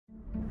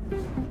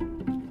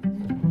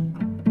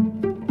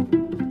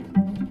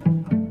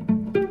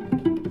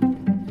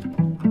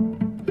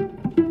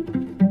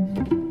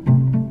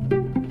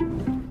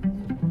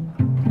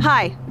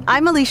Hi,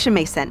 I'm Alicia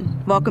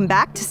Mason. Welcome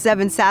back to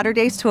 7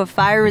 Saturdays to a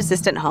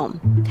Fire-Resistant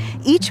Home.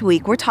 Each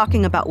week, we're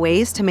talking about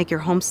ways to make your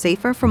home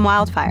safer from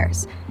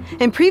wildfires.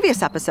 In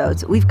previous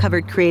episodes, we've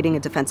covered creating a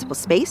defensible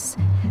space,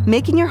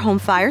 making your home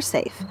fire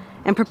safe,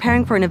 and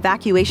preparing for an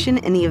evacuation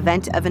in the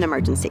event of an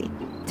emergency.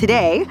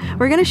 Today,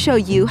 we're going to show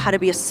you how to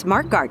be a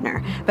smart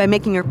gardener by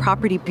making your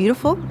property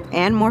beautiful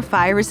and more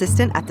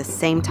fire-resistant at the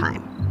same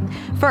time.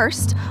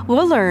 First,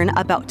 we'll learn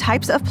about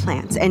types of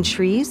plants and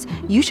trees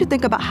you should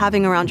think about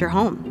having around your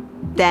home.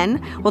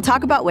 Then, we'll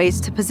talk about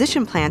ways to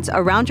position plants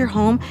around your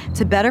home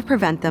to better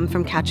prevent them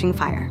from catching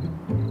fire.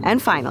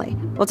 And finally,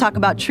 we'll talk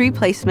about tree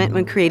placement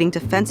when creating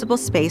defensible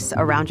space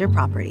around your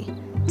property.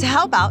 To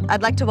help out,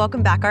 I'd like to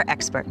welcome back our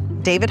expert,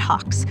 David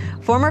Hawks,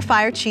 former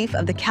fire chief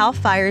of the CAL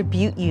FIRE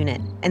Butte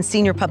Unit and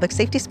senior public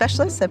safety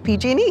specialist at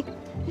PG&E.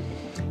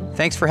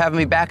 Thanks for having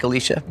me back,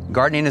 Alicia.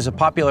 Gardening is a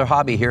popular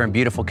hobby here in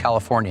beautiful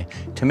California.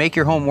 To make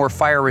your home more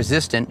fire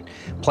resistant,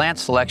 plant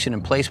selection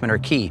and placement are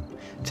key.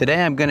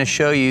 Today I'm going to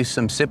show you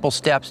some simple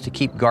steps to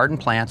keep garden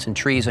plants and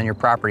trees on your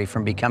property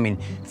from becoming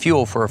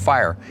fuel for a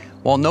fire.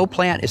 While no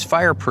plant is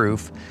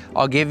fireproof,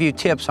 I'll give you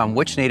tips on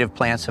which native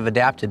plants have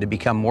adapted to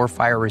become more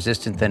fire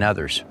resistant than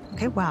others.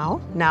 Okay, wow,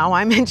 now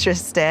I'm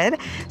interested.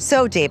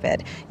 So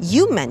David,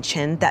 you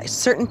mentioned that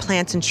certain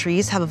plants and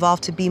trees have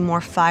evolved to be more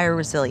fire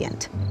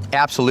resilient.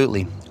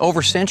 Absolutely.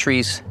 Over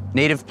centuries,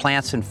 native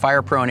plants in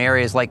fire-prone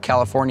areas like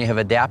California have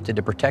adapted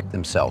to protect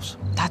themselves.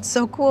 That's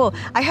so cool.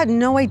 I had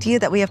no idea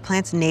that we have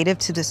plants native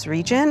to this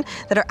region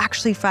that are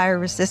actually fire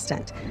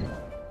resistant.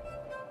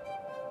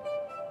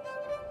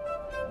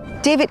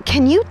 David,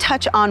 can you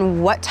touch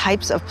on what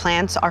types of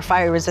plants are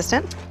fire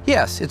resistant?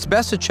 Yes, it's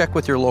best to check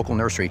with your local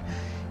nursery.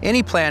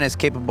 Any plant is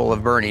capable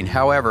of burning.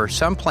 However,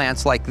 some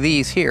plants like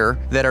these here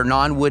that are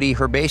non-woody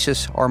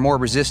herbaceous are more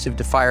resistant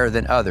to fire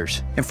than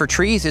others. And for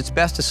trees, it's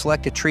best to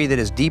select a tree that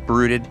is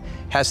deep-rooted,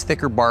 has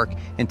thicker bark,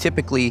 and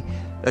typically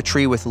a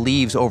tree with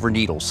leaves over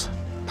needles.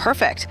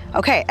 Perfect.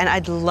 Okay, and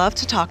I'd love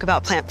to talk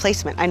about plant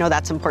placement. I know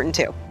that's important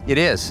too. It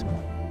is.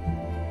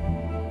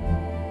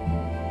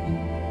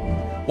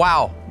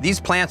 Wow, these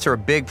plants are a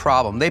big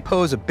problem. They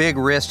pose a big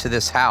risk to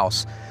this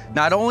house.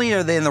 Not only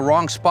are they in the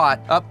wrong spot,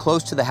 up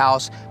close to the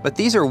house, but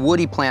these are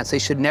woody plants. They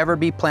should never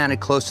be planted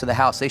close to the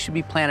house. They should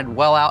be planted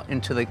well out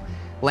into the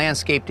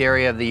landscaped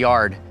area of the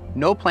yard.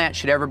 No plant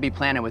should ever be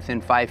planted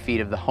within 5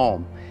 feet of the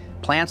home.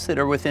 Plants that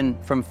are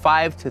within from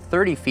 5 to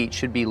 30 feet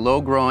should be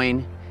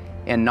low-growing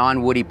and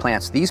non-woody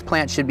plants. These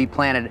plants should be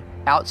planted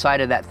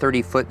outside of that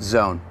 30-foot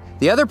zone.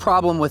 The other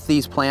problem with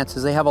these plants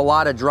is they have a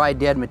lot of dry,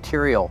 dead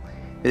material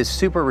that is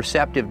super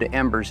receptive to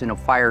embers in a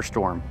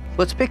firestorm.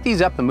 Let's pick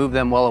these up and move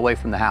them well away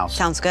from the house.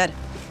 Sounds good.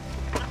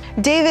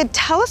 David,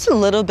 tell us a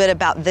little bit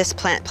about this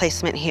plant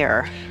placement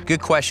here.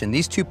 Good question.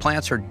 These two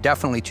plants are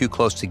definitely too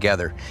close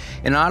together.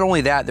 And not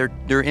only that,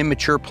 they're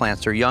immature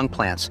plants, they're young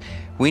plants.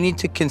 We need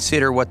to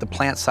consider what the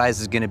plant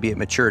size is going to be at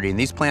maturity. And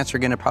these plants are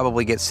going to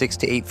probably get 6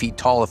 to 8 feet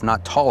tall, if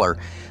not taller.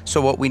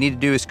 So what we need to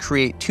do is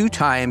create 2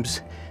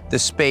 times the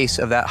space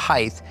of that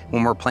height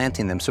when we're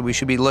planting them. So we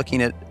should be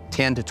looking at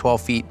 10 to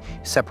 12 feet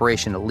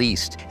separation at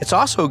least. It's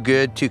also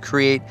good to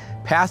create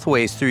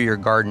pathways through your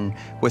garden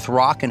with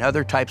rock and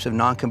other types of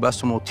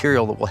non-combustible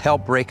material that will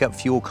help break up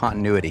fuel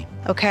continuity.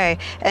 Okay,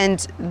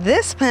 and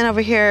this plant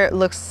over here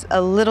looks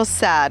a little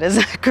sad, is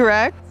that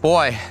correct?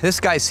 Boy, this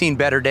guy's seen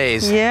better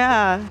days.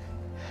 Yeah.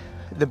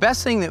 The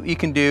best thing that you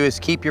can do is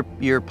keep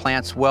your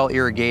plants well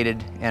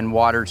irrigated and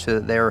watered so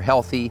that they're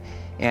healthy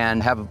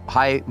and have a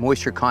high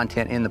moisture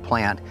content in the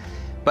plant.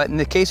 But in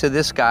the case of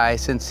this guy,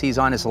 since he's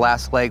on his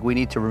last leg, we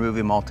need to remove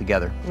him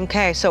altogether.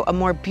 Okay, so a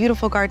more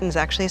beautiful garden is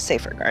actually a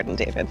safer garden,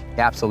 David.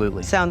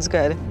 Absolutely. Sounds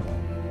good.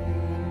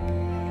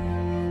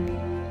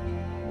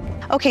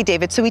 Okay,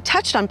 David, so we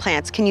touched on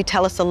plants. Can you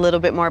tell us a little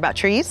bit more about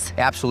trees?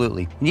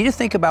 Absolutely. You need to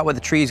think about what the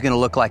tree is going to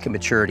look like at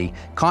maturity.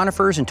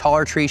 Conifers and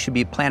taller trees should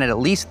be planted at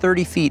least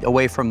 30 feet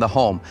away from the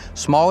home.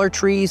 Smaller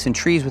trees and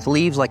trees with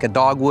leaves like a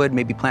dogwood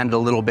may be planted a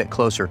little bit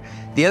closer.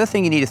 The other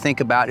thing you need to think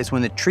about is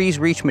when the trees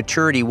reach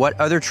maturity, what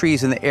other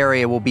trees in the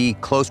area will be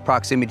close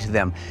proximity to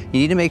them. You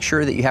need to make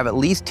sure that you have at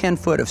least 10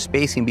 foot of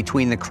spacing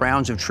between the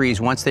crowns of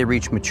trees once they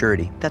reach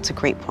maturity. That's a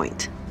great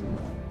point.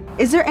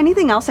 Is there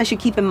anything else I should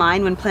keep in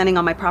mind when planting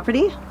on my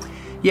property?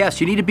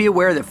 Yes, you need to be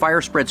aware that fire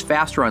spreads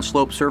faster on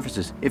sloped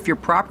surfaces. If your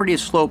property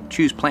is sloped,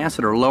 choose plants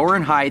that are lower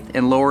in height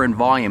and lower in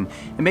volume,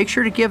 and make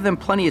sure to give them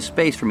plenty of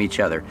space from each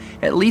other,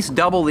 at least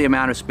double the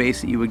amount of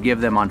space that you would give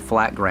them on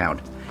flat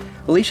ground.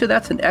 Alicia,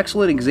 that's an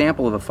excellent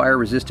example of a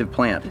fire-resistant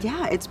plant.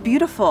 Yeah, it's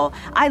beautiful.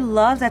 I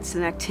love that's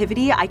an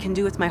activity I can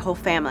do with my whole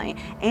family,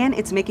 and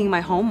it's making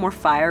my home more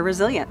fire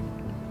resilient.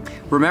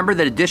 Remember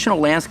that additional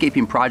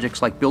landscaping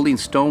projects like building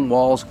stone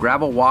walls,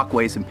 gravel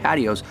walkways, and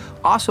patios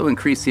also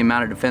increase the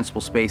amount of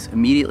defensible space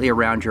immediately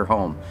around your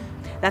home.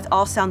 That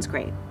all sounds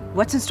great.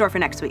 What's in store for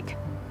next week?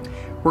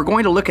 We're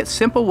going to look at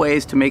simple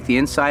ways to make the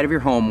inside of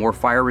your home more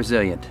fire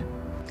resilient.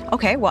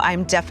 Okay, well,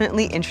 I'm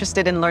definitely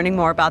interested in learning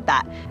more about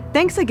that.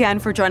 Thanks again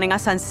for joining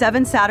us on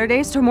 7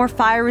 Saturdays to a more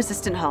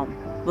fire-resistant home.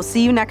 We'll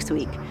see you next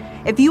week.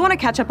 If you want to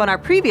catch up on our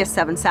previous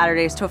 7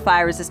 Saturdays to a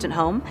Fire-Resistant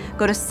Home,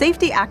 go to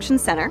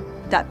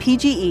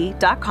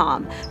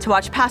safetyactioncenter.pge.com to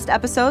watch past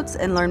episodes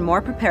and learn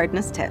more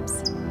preparedness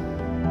tips.